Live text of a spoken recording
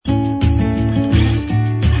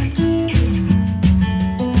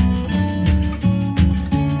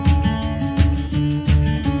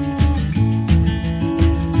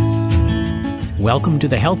Welcome to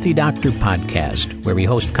the Healthy Doctor Podcast, where we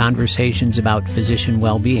host conversations about physician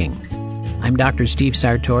well-being. I'm Dr. Steve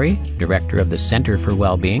Sartori, Director of the Center for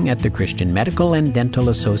Wellbeing at the Christian Medical and Dental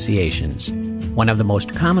Associations. One of the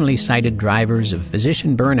most commonly cited drivers of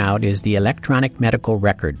physician burnout is the electronic medical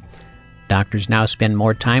record. Doctors now spend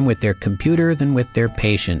more time with their computer than with their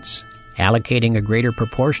patients. Allocating a greater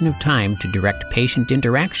proportion of time to direct patient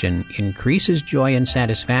interaction increases joy and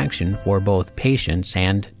satisfaction for both patients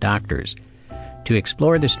and doctors. To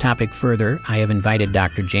explore this topic further, I have invited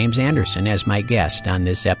Dr. James Anderson as my guest on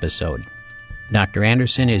this episode. Dr.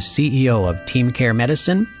 Anderson is CEO of Team Care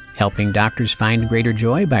Medicine, helping doctors find greater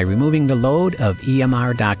joy by removing the load of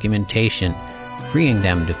EMR documentation, freeing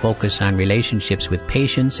them to focus on relationships with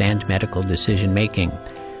patients and medical decision-making.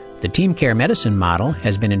 The Team Care Medicine model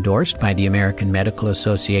has been endorsed by the American Medical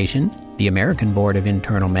Association, the American Board of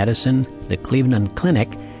Internal Medicine, the Cleveland Clinic,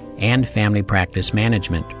 and Family Practice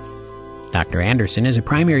Management. Dr. Anderson is a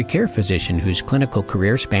primary care physician whose clinical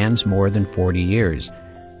career spans more than 40 years.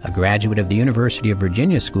 A graduate of the University of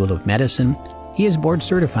Virginia School of Medicine, he is board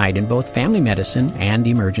certified in both family medicine and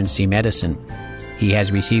emergency medicine. He has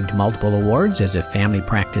received multiple awards as a family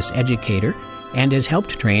practice educator and has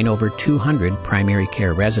helped train over 200 primary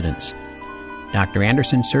care residents. Dr.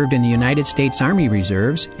 Anderson served in the United States Army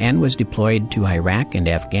Reserves and was deployed to Iraq and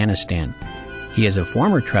Afghanistan. He is a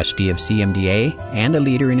former trustee of CMDA and a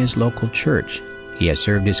leader in his local church. He has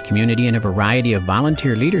served his community in a variety of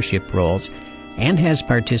volunteer leadership roles and has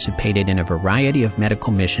participated in a variety of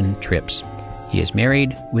medical mission trips. He is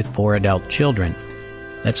married with 4 adult children.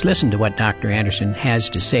 Let's listen to what Dr. Anderson has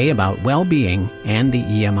to say about well-being and the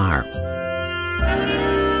EMR.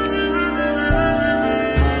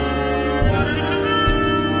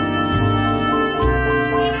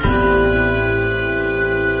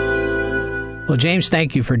 Well, James,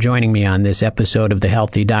 thank you for joining me on this episode of the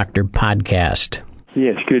Healthy Doctor Podcast.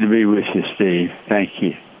 Yes, good to be with you, Steve. Thank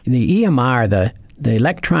you. The EMR, the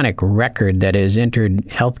electronic record that has entered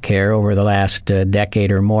healthcare over the last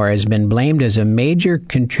decade or more, has been blamed as a major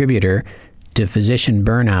contributor to physician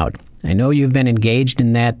burnout. I know you've been engaged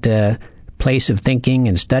in that place of thinking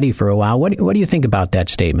and study for a while. What do you think about that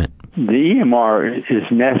statement? The EMR is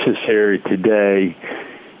necessary today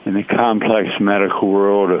in the complex medical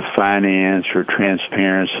world of finance or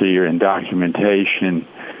transparency or in documentation.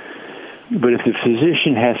 But if the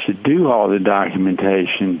physician has to do all the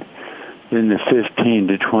documentation, then the 15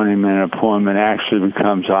 to 20-minute appointment actually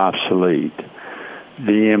becomes obsolete.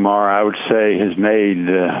 The EMR, I would say, has made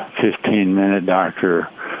the 15-minute doctor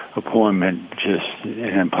appointment just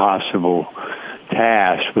an impossible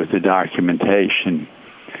task with the documentation.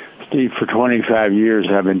 Steve, for 25 years,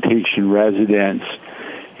 I've been teaching residents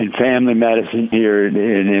in family medicine here at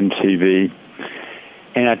MCV.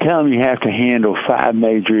 And I tell them you have to handle 5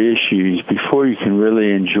 major issues before you can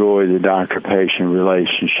really enjoy the doctor-patient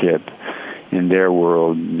relationship in their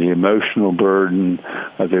world. The emotional burden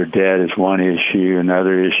of their debt is one issue.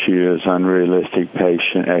 Another issue is unrealistic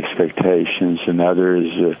patient expectations. Another is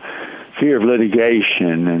the fear of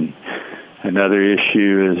litigation. And another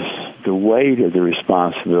issue is the weight of the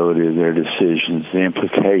responsibility of their decisions. The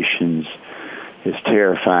implications is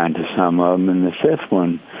terrifying to some of them. And the 5th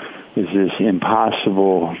one is this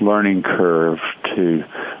impossible learning curve to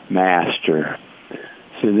master.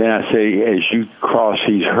 So then I say, as you cross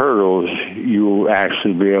these hurdles, you will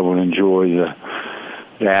actually be able to enjoy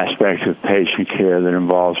the aspect of patient care that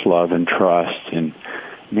involves love and trust. And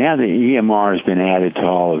now the EMR has been added to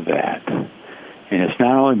all of that. And it's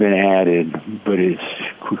not only been added, but it's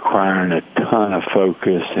requiring a ton of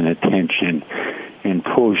focus and attention and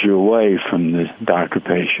pulls you away from the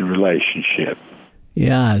doctor-patient relationship.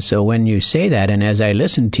 Yeah, so when you say that, and as I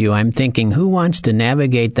listen to you, I'm thinking, who wants to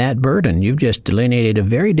navigate that burden? You've just delineated a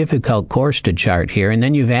very difficult course to chart here, and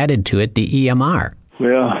then you've added to it the EMR.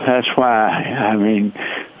 Well, that's why,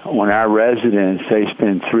 when our residents, they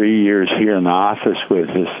spend 3 years here in the office with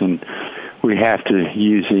us, and we have to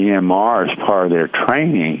use the EMR as part of their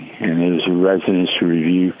training, and it was a residency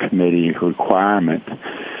review committee requirement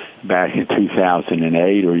back in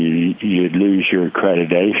 2008, or you'd lose your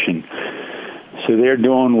accreditation. So they're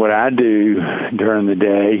doing what I do during the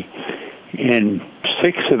day, and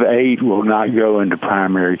 6 of 8 will not go into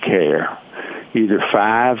primary care. Either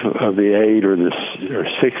 5 of the 8 or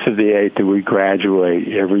 6 of the 8 that we graduate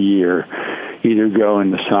every year either go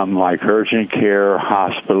into something like urgent care, or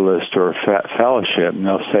hospitalist, or fellowship, and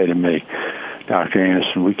they'll say to me, Dr.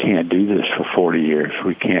 Anderson, we can't do this for 40 years.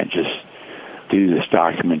 We can't just do this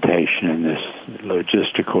documentation and this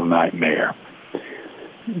logistical nightmare.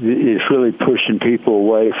 It's really pushing people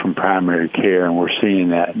away from primary care, and we're seeing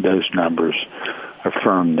that those numbers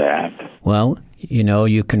affirm that. Well,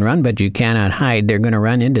 you can run, but you cannot hide. They're going to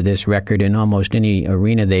run into this record in almost any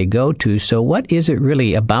arena they go to. So what is it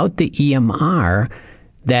really about the EMR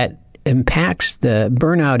that impacts the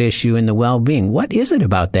burnout issue and the well-being? What is it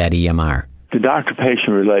about that EMR? The doctor-patient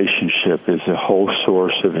relationship is a whole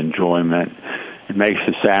source of enjoyment. It makes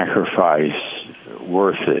the sacrifice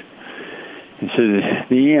worth it. And so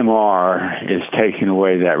the EMR is taking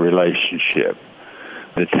away that relationship.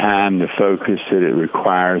 The time, the focus that it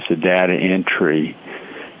requires, the data entry,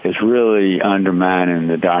 is really undermining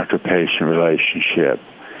the doctor-patient relationship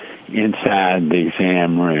inside the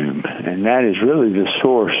exam room. And that is really the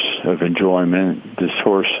source of enjoyment, the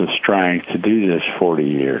source of strength to do this 40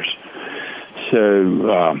 years.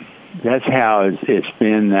 So that's how it's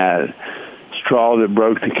been, that straw that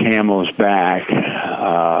broke the camel's back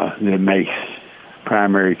that makes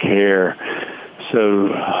primary care so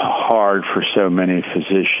hard for so many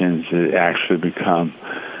physicians that actually become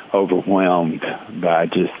overwhelmed by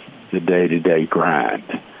just the day-to-day grind,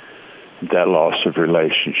 that loss of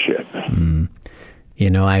relationship.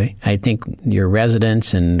 I think your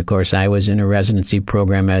residents, and of course I was in a residency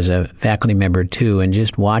program as a faculty member too, and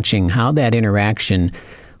just watching how that interaction,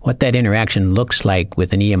 what that interaction looks like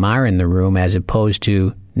with an EMR in the room as opposed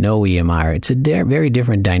to no EMR. It's a very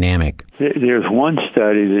different dynamic. There's one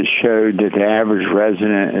study that showed that the average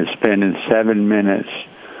resident is spending 7 minutes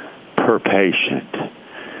per patient.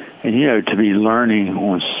 And, to be learning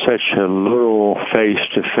on such a little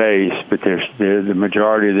face-to-face, but the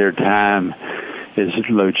majority of their time is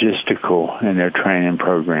logistical in their training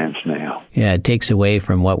programs now. Yeah, it takes away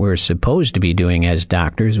from what we're supposed to be doing as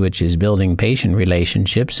doctors, which is building patient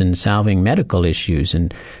relationships and solving medical issues,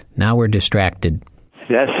 and now we're distracted.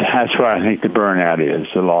 That's what I think the burnout is,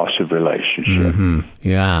 the loss of relationship. Mm-hmm.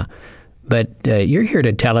 Yeah. But you're here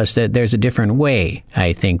to tell us that there's a different way,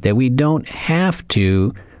 I think, that we don't have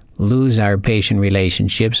to lose our patient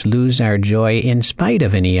relationships, lose our joy in spite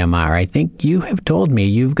of an EMR. I think you have told me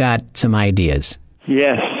you've got some ideas.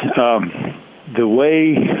 Yes. The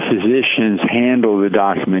way physicians handle the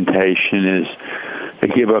documentation is they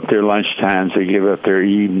give up their lunch times, they give up their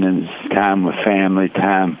evenings, time with family,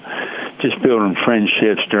 time just building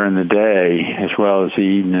friendships during the day as well as the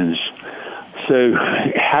evenings. So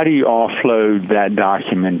how do you offload that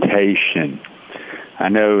documentation? I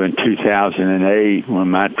know in 2008, when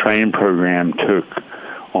my training program took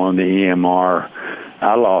on the EMR,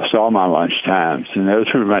 I lost all my lunch times, and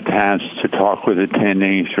those were my times to talk with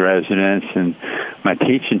attendings, residents, and my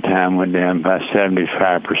teaching time went down by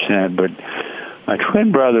 75%. But my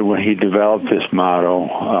twin brother, when he developed this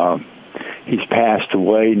model, he's passed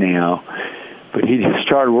away now, but he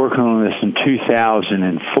started working on this in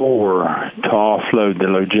 2004 to offload the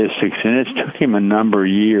logistics, and it took him a number of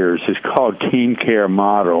years. It's called Team Care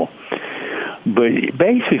Model. But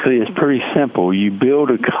basically, it's pretty simple. You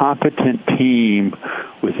build a competent team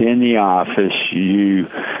within the office. You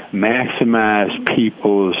maximize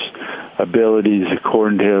people's abilities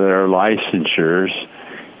according to their licensures,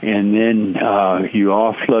 and then you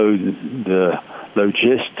offload the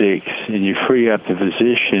logistics, and you free up the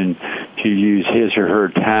physician to use his or her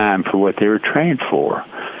time for what they were trained for,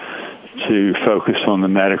 to focus on the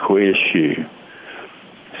medical issue.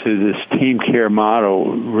 So this team care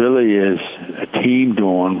model really is a team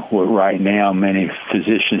doing what right now many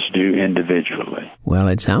physicians do individually. Well,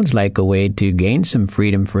 it sounds like a way to gain some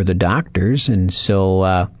freedom for the doctors, and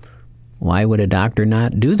so why would a doctor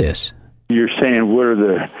not do this? You're saying what are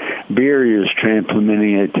the barriers to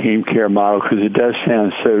implementing a team care model, because it does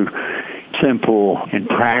sound so simple and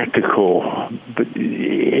practical, but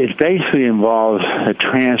it basically involves a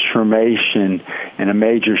transformation and a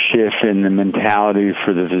major shift in the mentality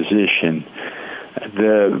for the physician.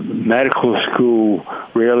 The medical school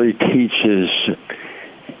rarely teaches,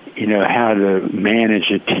 how to manage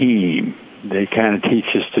a team. They kind of teach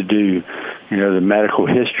us to do, the medical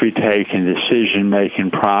history taking,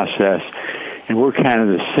 decision-making process, and we're kind of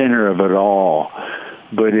the center of it all.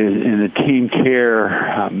 But in the team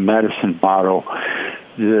care medicine model,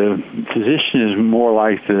 the physician is more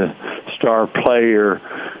like the star player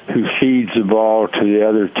who feeds the ball to the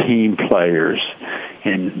other team players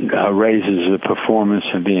and raises the performance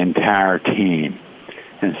of the entire team,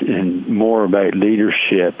 and more about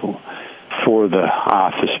leadership for the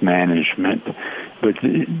office management. But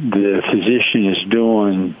the physician is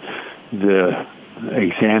doing the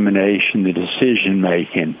examination, the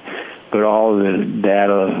decision-making, but all the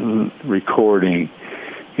data recording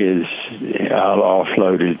is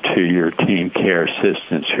offloaded to your team care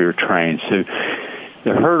assistants who are trained. So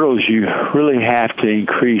the hurdles, you really have to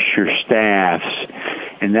increase your staffs,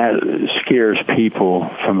 and that scares people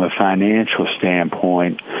from a financial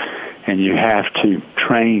standpoint. and you have to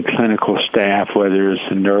train clinical staff, whether it's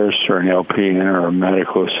a nurse or an LPN or a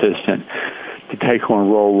medical assistant, to take on a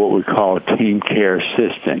role what we call a team care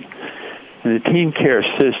assistant. And the team care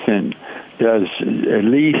assistant does at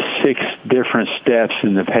least 6 different steps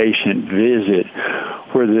in the patient visit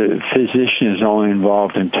where the physician is only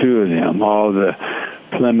involved in 2 of them. All the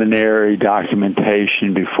preliminary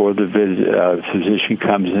documentation before the physician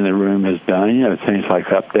comes in the room is done. Things like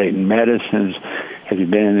updating medicines. Have you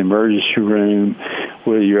been in the emergency room?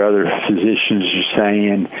 What your other physicians are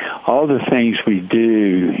saying? All the things we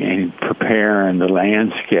do in preparing the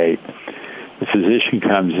landscape. The physician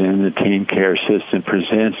comes in, the team care assistant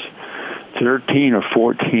presents 13 or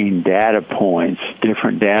 14 data points,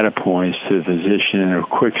 different data points to the physician in a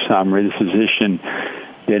quick summary. The physician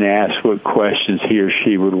then asks what questions he or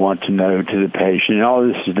she would want to know to the patient. And all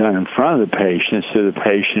this is done in front of the patient, so the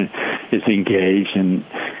patient is engaged and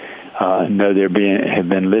know have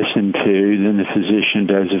been listened to. Then the physician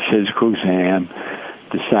does a physical exam,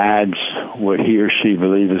 decides what he or she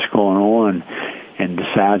believes is going on, and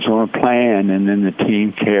decides on a plan, and then the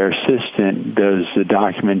team care assistant does the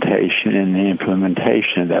documentation and the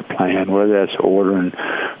implementation of that plan, whether that's ordering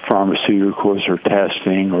pharmaceuticals or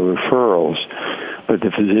testing or referrals. But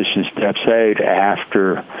the physician steps out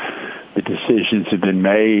after the decisions have been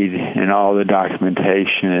made and all the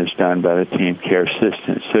documentation is done by the team care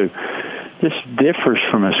assistant. So this differs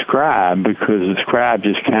from a scribe because the scribe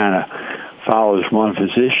just kind of follows one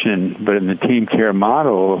physician, but in the team care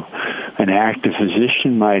model, an active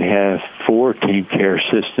physician might have 4 team care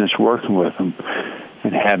assistants working with them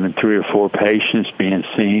and having 3 or 4 patients being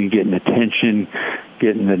seen, getting attention,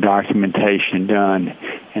 getting the documentation done,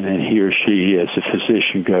 and then he or she, as a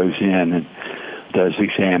physician, goes in and does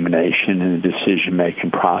examination and the decision-making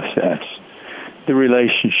process. The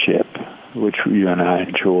relationship, which you and I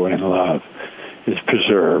enjoy and love, is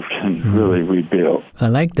preserved and really rebuilt. I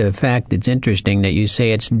like the fact it's interesting that you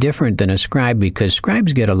say it's different than a scribe, because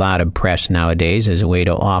scribes get a lot of press nowadays as a way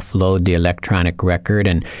to offload the electronic record,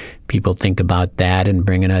 and people think about that and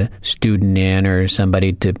bringing a student in or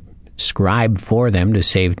somebody to scribe for them to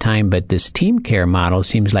save time. But this team care model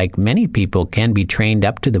seems like many people can be trained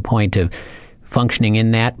up to the point of functioning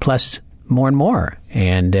in that, plus more and more.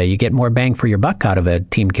 And you get more bang for your buck out of a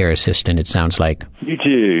team care assistant, it sounds like. You do.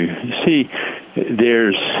 You see,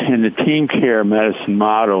 there's, in the team care medicine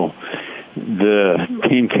model, the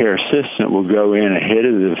team care assistant will go in ahead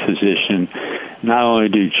of the physician, not only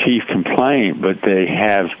do chief complaint, but they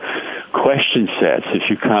have question sets. If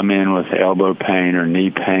you come in with elbow pain or knee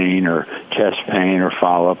pain or chest pain or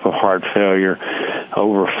follow-up of heart failure,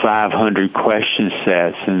 over 500 question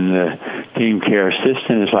sets, and the team care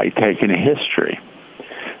assistant is like taking a history.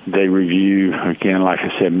 They review, again, like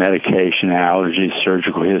I said, medication, allergies,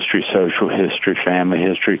 surgical history, social history, family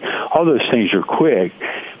history. All those things are quick,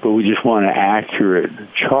 but we just want an accurate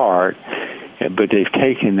chart. But they've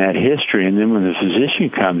taken that history, and then when the physician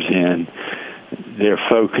comes in, they're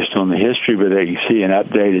focused on the history, but they can see an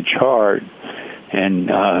updated chart. And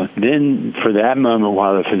then for that moment,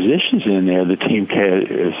 while the physician's in there, the team care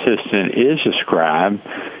assistant is a scribe.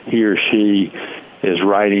 He or she is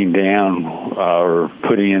writing down or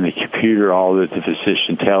putting in the computer all that the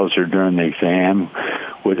physician tells her during the exam,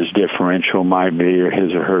 what his differential might be or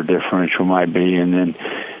his or her differential might be, and then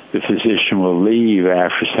the physician will leave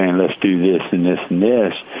after saying, let's do this and this and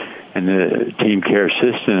this, and the team care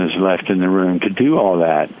assistant is left in the room to do all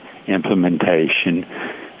that implementation,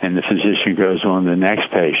 and the physician goes on to the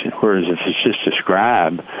next patient. Whereas if it's just a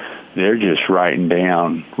scribe, they're just writing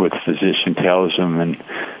down what the physician tells them and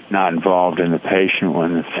not involved in the patient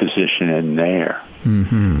when the physician isn't there.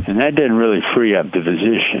 Mm-hmm. And that doesn't really free up the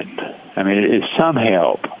physician. I mean, it's some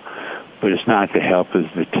help, but it's not the help of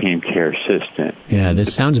the team care assistant. Yeah,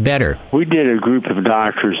 this sounds better. We did a group of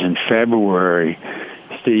doctors in February,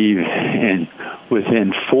 Steve, and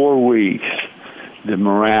within 4 weeks, the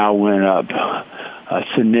morale went up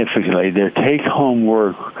significantly. Their take-home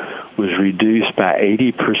work was reduced by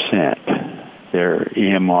 80%, their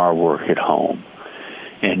EMR work at home.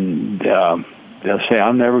 And they'll say,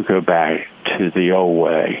 I'll never go back to the old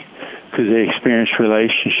way, because they experience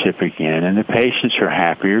relationship again. And the patients are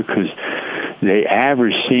happier because they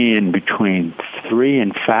average seeing between 3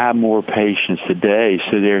 and 5 more patients a day,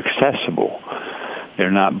 so they're accessible.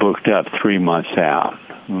 They're not booked up 3 months out.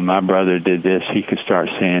 When my brother did this, he could start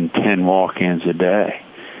seeing 10 walk-ins a day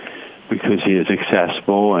because he is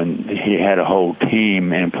accessible, and he had a whole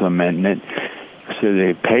team implementing it. So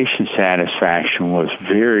the patient satisfaction was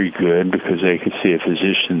very good because they could see a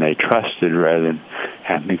physician they trusted rather than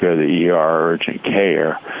having to go to the ER or urgent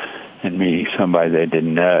care and meeting somebody they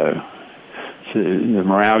didn't know. the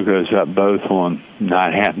morale goes up both on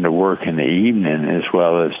not having to work in the evening as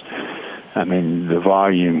well as, the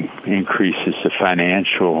volume increases the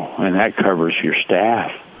financial, and that covers your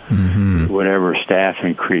staff. Mm-hmm. Whatever staff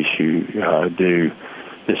increase you do,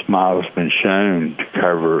 this model's been shown to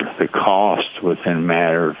cover the cost within a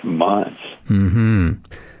matter of months. Mm-hmm.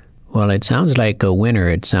 Well, it sounds like a winner.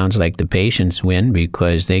 It sounds like the patients win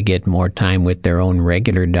because they get more time with their own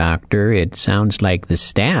regular doctor. It sounds like the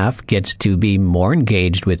staff gets to be more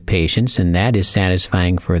engaged with patients, and that is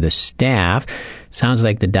satisfying for the staff. Sounds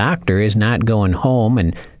like the doctor is not going home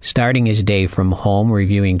and starting his day from home,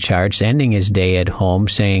 reviewing charts, ending his day at home,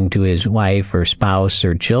 saying to his wife or spouse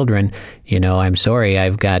or children, I'm sorry,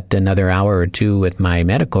 I've got another hour or two with my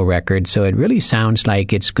medical record. So it really sounds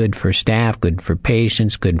like it's good for staff, good for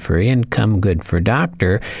patients, good for income, good for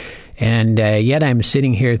doctor. And yet I'm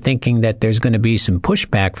sitting here thinking that there's going to be some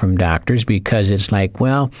pushback from doctors because it's like,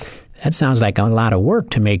 well, that sounds like a lot of work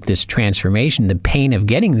to make this transformation. The pain of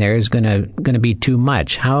getting there is going to be too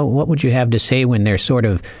much. What would you have to say when they're sort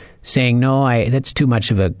of saying, no, that's too much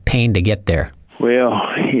of a pain to get there? Well,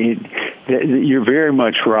 you're very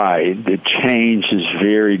much right. The change is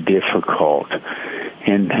very difficult.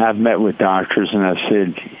 And I've met with doctors and I've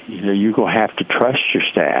said, you're going to have to trust your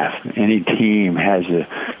staff. Any team has a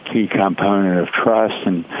key component of trust,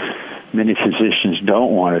 and many physicians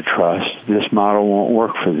don't want to trust. This model won't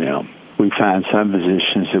work for them. We find some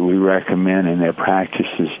physicians that we recommend in their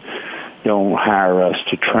practices don't hire us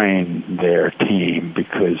to train their team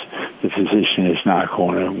because the physician is not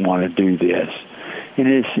going to want to do this. And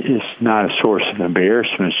it's not a source of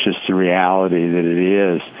embarrassment, it's just the reality that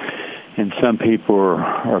it is. And some people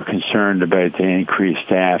are concerned about the increased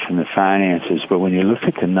staff and the finances, but when you look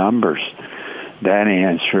at the numbers, that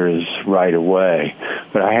answer is right away.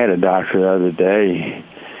 But I had a doctor the other day,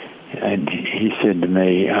 and he said to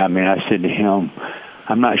me, I said to him,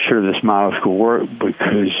 I'm not sure this model's going to work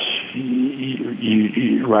because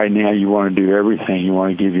you right now you want to do everything. You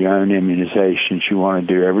want to give your own immunizations. You want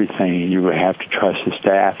to do everything, and you would have to trust the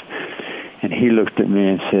staff. And he looked at me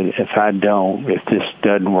and said, if this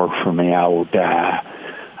doesn't work for me, I will die.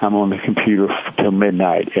 I'm on the computer till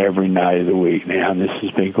midnight every night of the week now, and this has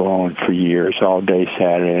been going on for years, all day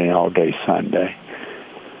Saturday and all day Sunday.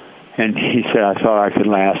 And he said, I thought I could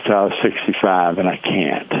last till I was 65, and I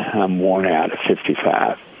can't. I'm worn out at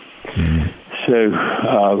 55. Mm-hmm. So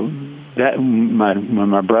when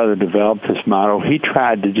my brother developed this model, he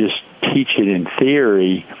tried to just teach it in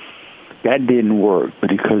theory. That didn't work,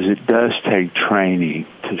 but because it does take training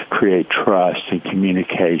to create trust and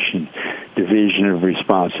communication, division of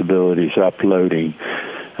responsibilities, uploading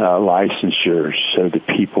licensures so that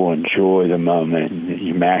people enjoy the moment and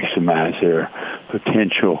you maximize their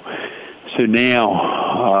potential. So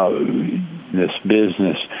now this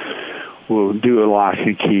business will do a lock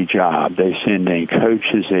and key job. They send in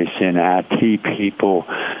coaches, they send IT people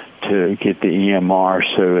to get the EMR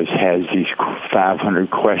so it has these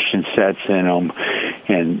 500 question sets in them,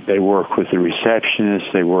 and they work with the receptionist,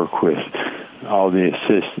 they work with all the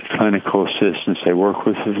clinical assistants, they work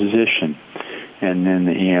with the physician, and then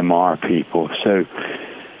the EMR people. So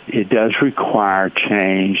it does require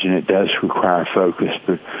change and it does require focus,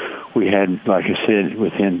 but we had, like I said,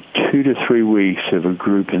 within 2 to 3 weeks of a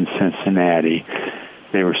group in Cincinnati,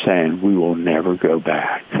 they were saying, we will never go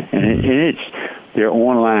back. And there are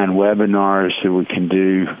online webinars that we can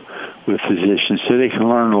do with physicians so they can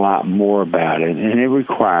learn a lot more about it. And it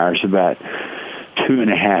requires about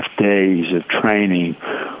 2.5 days of training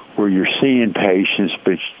where you're seeing patients,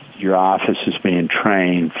 but your office is being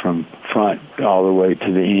trained from front all the way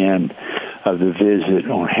to the end of the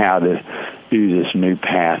visit on how to do this new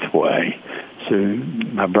pathway. So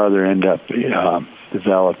my brother ended up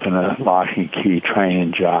developing a lock and key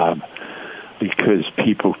training job because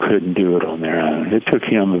people couldn't do it on their own. It took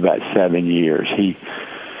him about 7 years. He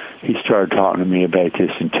started talking to me about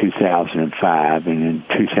this in 2005, and in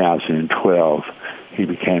 2012, he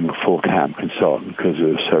became a full-time consultant because it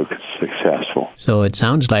was so successful. So it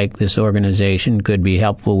sounds like this organization could be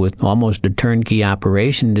helpful with almost a turnkey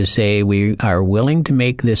operation to say we are willing to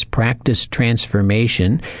make this practice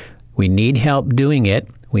transformation. We need help doing it.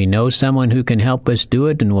 We know someone who can help us do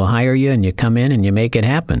it, and we'll hire you, and you come in and you make it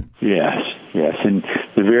happen. Yes. And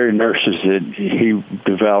the very nurses that he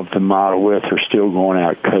developed the model with are still going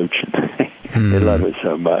out coaching. They love it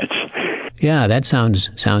so much. Yeah, that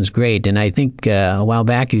sounds great. And I think a while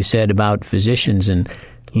back you said about physicians and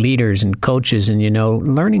leaders and coaches, and,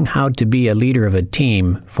 learning how to be a leader of a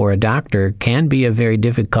team for a doctor can be a very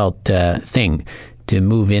difficult thing to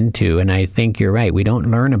move into. And I think you're right. We don't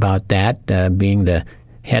learn about that, being the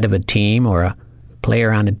head of a team or a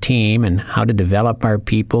player on a team and how to develop our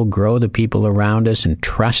people, grow the people around us, and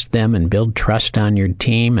trust them and build trust on your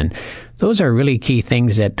team. And those are really key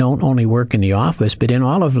things that don't only work in the office, but in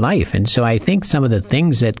all of life. And so I think some of the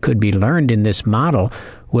things that could be learned in this model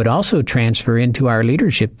would also transfer into our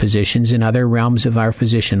leadership positions in other realms of our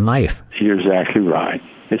physician life. You're exactly right.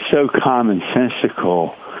 It's so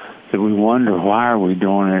commonsensical that we wonder why are we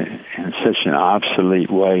doing it in such an obsolete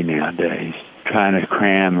way nowadays, trying to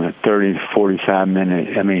cram a 30 to 45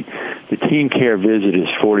 minute. I mean, the team care visit is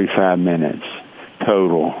 45 minutes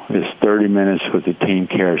total. It's 30 minutes with the team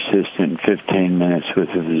care assistant and 15 minutes with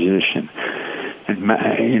the physician. And,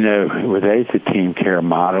 with the team care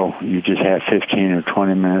model, you just have 15 or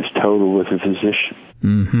 20 minutes total with the physician.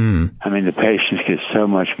 Mm-hmm. I mean, the patients get so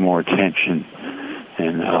much more attention,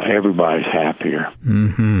 and everybody's happier.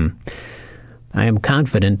 Mm-hmm. I am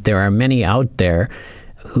confident there are many out there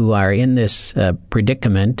who are in this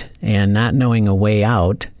predicament and not knowing a way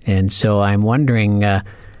out. And so I'm wondering,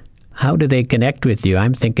 how do they connect with you?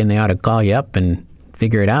 I'm thinking they ought to call you up and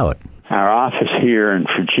figure it out. Our office here in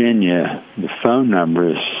Virginia, the phone number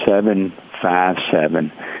is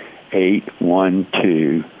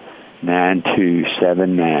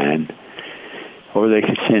 757-812-9279, or they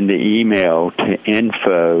can send an email to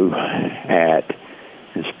info at,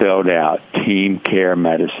 and spelled out,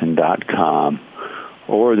 teamcaremedicine.com,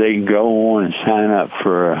 or they can go on and sign up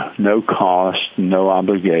for a no-cost,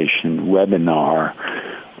 no-obligation webinar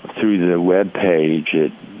through the webpage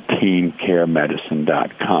at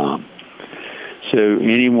teamcaremedicine.com. So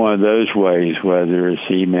any one of those ways, whether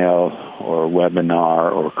it's email or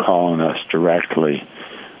webinar or calling us directly,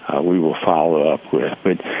 we will follow up with.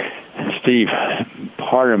 But, Steve,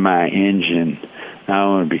 part of my engine, not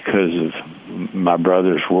only because of my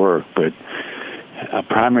brother's work, but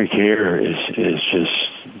primary care is just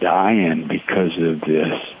dying because of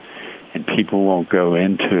this. And people won't go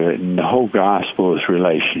into it. And the whole gospel is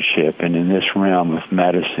relationship. And in this realm of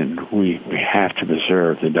medicine, we have to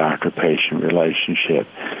preserve the doctor-patient relationship,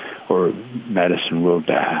 or medicine will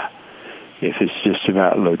die. If it's just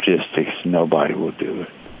about logistics, nobody will do it.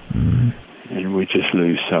 Mm-hmm. And we just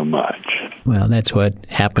lose so much. Well, that's what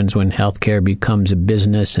happens when healthcare becomes a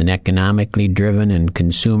business and economically driven, and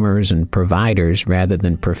consumers and providers rather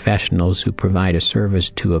than professionals who provide a service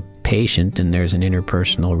to a patient, and there's an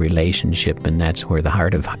interpersonal relationship, and that's where the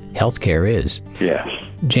heart of healthcare is. Yes.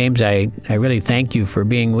 James, I really thank you for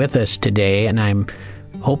being with us today, and I'm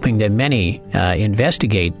hoping that many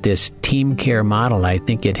investigate this team care model. I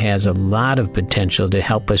think it has a lot of potential to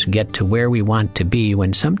help us get to where we want to be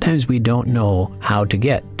when sometimes we don't know how to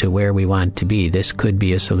get to where we want to be. This could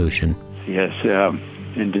be a solution. Yes.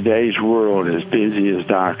 In today's world, as busy as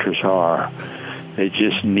doctors are, they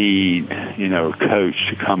just need, a coach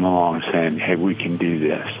to come along saying, hey, we can do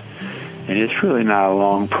this. And it's really not a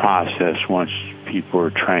long process once people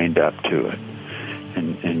are trained up to it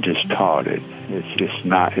and just taught it.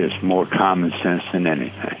 It's more common sense than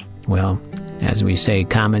anything. Well, as we say,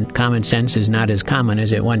 common sense is not as common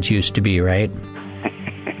as it once used to be, right?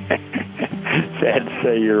 Sad to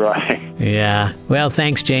say you're right. Yeah. Well,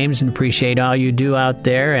 thanks, James, and appreciate all you do out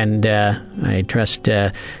there, and I trust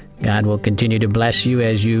God will continue to bless you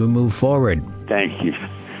as you move forward. Thank you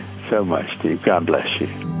so much, Steve. God bless you.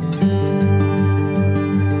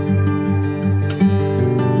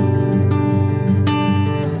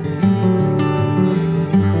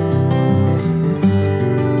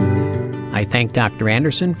 I thank Dr.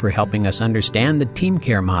 Anderson for helping us understand the team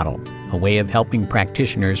care model, a way of helping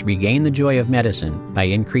practitioners regain the joy of medicine by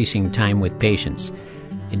increasing time with patients.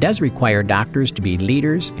 It does require doctors to be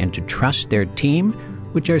leaders and to trust their team,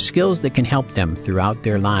 which are skills that can help them throughout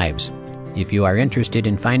their lives. If you are interested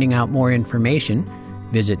in finding out more information,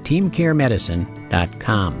 visit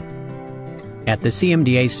teamcaremedicine.com. At the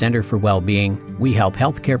CMDA Center for Wellbeing, we help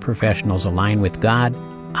healthcare professionals align with God,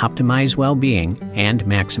 optimize well-being, and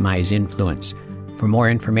maximize influence. For more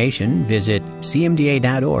information, visit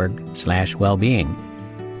cmda.org/wellbeing.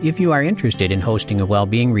 If you are interested in hosting a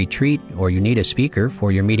well-being retreat or you need a speaker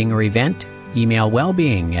for your meeting or event, email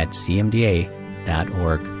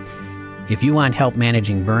wellbeing@cmda.org. If you want help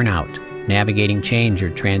managing burnout, navigating change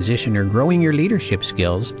or transition, or growing your leadership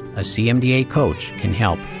skills, a CMDA coach can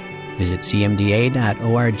help. Visit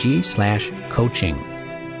cmda.org/coaching.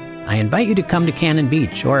 I invite you to come to Cannon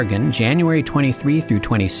Beach, Oregon, January 23 through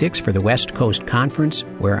 26 for the West Coast Conference,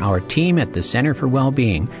 where our team at the Center for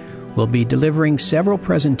Wellbeing will be delivering several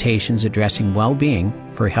presentations addressing well-being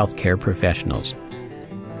for healthcare professionals.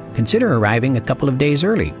 Consider arriving a couple of days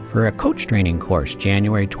early for a coach training course,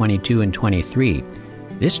 January 22 and 23.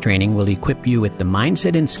 This training will equip you with the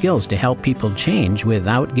mindset and skills to help people change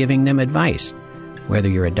without giving them advice. Whether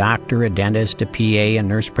you're a doctor, a dentist, a PA, a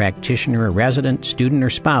nurse practitioner, a resident, student, or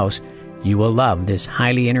spouse, you will love this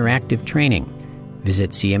highly interactive training.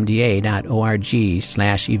 Visit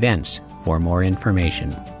cmda.org/events for more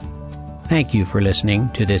information. Thank you for listening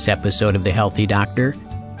to this episode of The Healthy Doctor.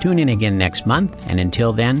 Tune in again next month, and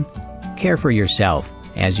until then, care for yourself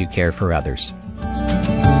as you care for others.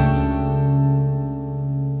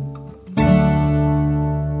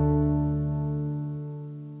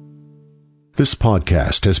 This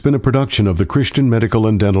podcast has been a production of the Christian Medical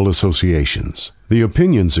and Dental Associations. The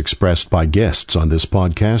opinions expressed by guests on this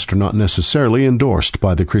podcast are not necessarily endorsed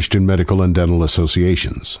by the Christian Medical and Dental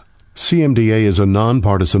Associations. CMDA is a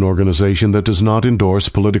nonpartisan organization that does not endorse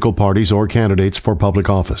political parties or candidates for public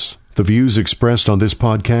office. The views expressed on this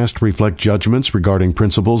podcast reflect judgments regarding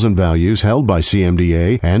principles and values held by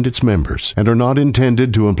CMDA and its members and are not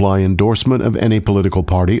intended to imply endorsement of any political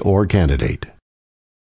party or candidate.